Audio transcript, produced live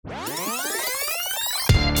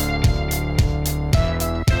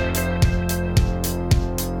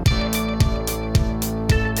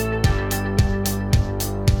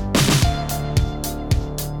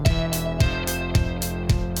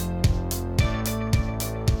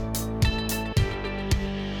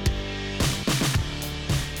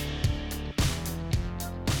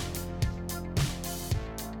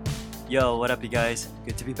Yo, what up, you guys?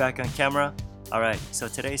 Good to be back on camera. Alright, so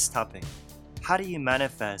today's topic: how do you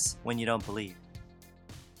manifest when you don't believe?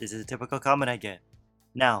 This is a typical comment I get.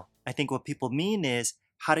 Now, I think what people mean is,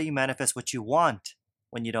 how do you manifest what you want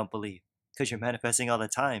when you don't believe? Because you're manifesting all the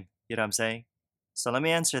time. You know what I'm saying? So let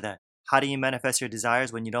me answer that. How do you manifest your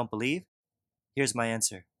desires when you don't believe? Here's my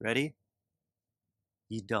answer. Ready?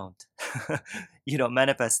 You don't. You don't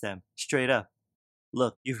manifest them. Straight up.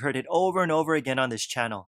 Look, you've heard it over and over again on this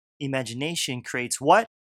channel. Imagination creates what?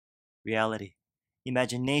 Reality.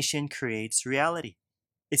 Imagination creates reality.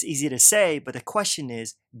 It's easy to say, but the question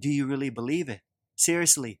is, do you really believe it?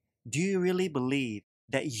 Seriously, do you really believe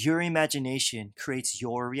that your imagination creates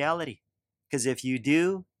your reality? Because if you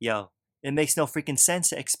do, it makes no freaking sense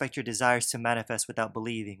to expect your desires to manifest without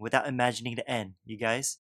believing, without imagining the end, you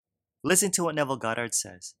guys. Listen to what Neville Goddard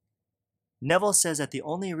says. Neville says that the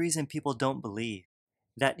only reason people don't believe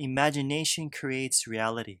that imagination creates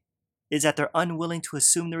reality is that they're unwilling to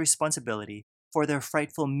assume the responsibility for their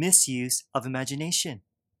frightful misuse of imagination.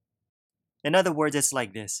 In other words, it's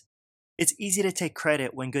like this. It's easy to take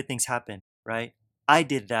credit when good things happen, right? I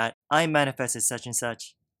did that. I manifested such and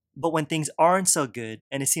such. But when things aren't so good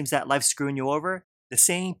and it seems that life's screwing you over, the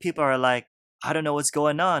same people are like, I don't know what's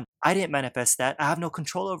going on. I didn't manifest that. I have no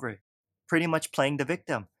control over it. Pretty much playing the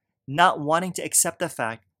victim, not wanting to accept the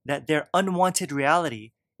fact that their unwanted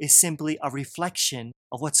reality is simply a reflection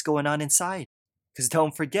of what's going on inside. Because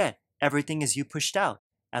don't forget, everything is you pushed out,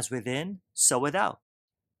 as within, so without.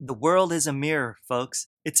 The world is a mirror, folks.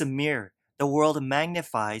 It's a mirror. The world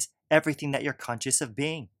magnifies everything that you're conscious of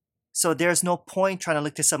being. So there's no point trying to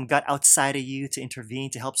look to some God outside of you to intervene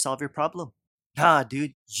to help solve your problem. Nah,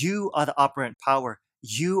 dude, you are the operant power.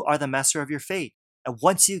 You are the master of your fate. And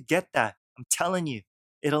once you get that, I'm telling you,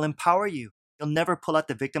 it'll empower you. You'll never pull out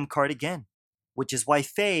the victim card again. Which is why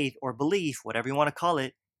faith or belief, whatever you want to call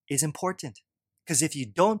it, is important. Because if you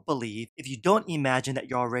don't believe, if you don't imagine that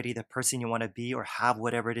you're already the person you want to be or have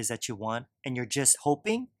whatever it is that you want, and you're just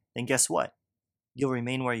hoping, then guess what? You'll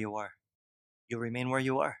remain where you are. You'll remain where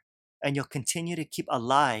you are. And you'll continue to keep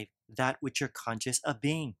alive that which you're conscious of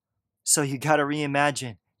being. So you got to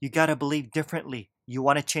reimagine. You got to believe differently. You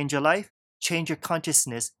want to change your life? Change your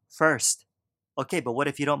consciousness first. Okay, but what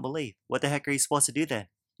if you don't believe? What the heck are you supposed to do then?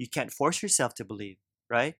 You can't force yourself to believe,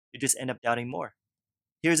 right? You just end up doubting more.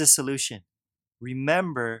 Here's a solution.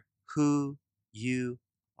 Remember who you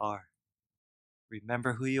are.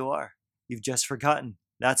 Remember who you are. You've just forgotten.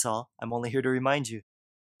 That's all. I'm only here to remind you.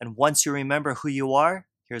 And once you remember who you are,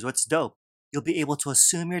 here's what's dope. You'll be able to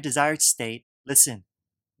assume your desired state, listen,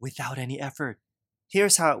 without any effort.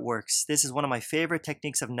 Here's how it works. This is one of my favorite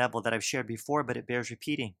techniques of Neville that I've shared before, but it bears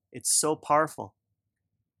repeating. It's so powerful.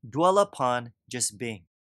 Dwell upon just being.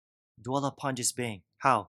 Dwell upon just being.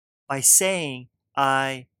 How? By saying,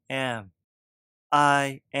 I am.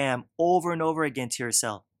 I am over and over again to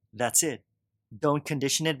yourself. That's it. Don't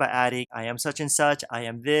condition it by adding, I am such and such, I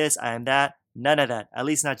am this, I am that. None of that, at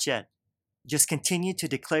least not yet. Just continue to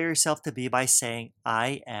declare yourself to be by saying,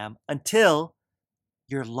 I am, until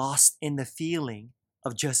you're lost in the feeling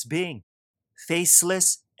of just being.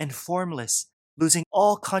 Faceless and formless, losing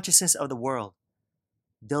all consciousness of the world.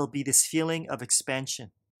 There'll be this feeling of expansion.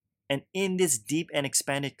 And in this deep and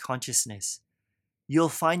expanded consciousness, you'll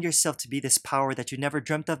find yourself to be this power that you never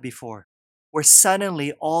dreamt of before, where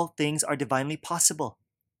suddenly all things are divinely possible.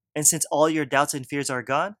 And since all your doubts and fears are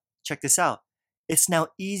gone, check this out. It's now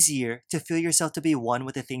easier to feel yourself to be one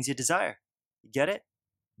with the things you desire. You get it?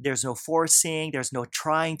 There's no forcing, there's no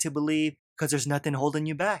trying to believe, because there's nothing holding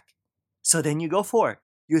you back. So then you go for it.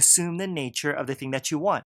 You assume the nature of the thing that you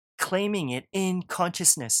want, claiming it in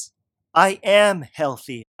consciousness. I am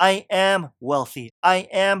healthy. I am wealthy. I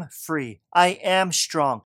am free. I am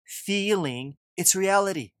strong. Feeling its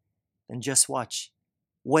reality. Then just watch.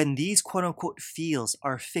 When these quote-unquote feels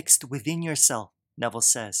are fixed within yourself, Neville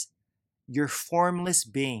says, your formless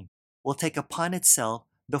being will take upon itself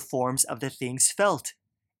the forms of the things felt,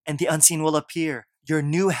 and the unseen will appear. Your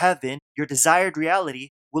new heaven, your desired reality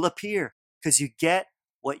will appear because you get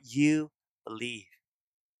what you believe.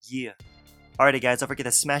 Yeah. Alrighty guys, don't forget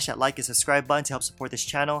to smash that like and subscribe button to help support this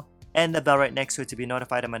channel, and the bell right next to it to be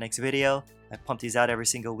notified of my next video. I pump these out every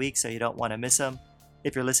single week, so you don't want to miss them.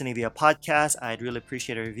 If you're listening via podcast, I'd really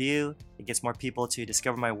appreciate a review. It gets more people to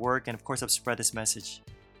discover my work and of course help spread this message.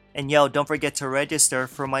 And yo, don't forget to register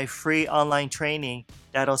for my free online training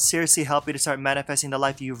that'll seriously help you to start manifesting the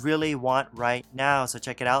life you really want right now. So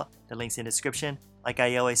check it out. The link's in the description. Like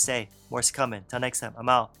I always say, more's coming. Till next time, I'm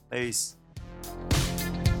out. Peace.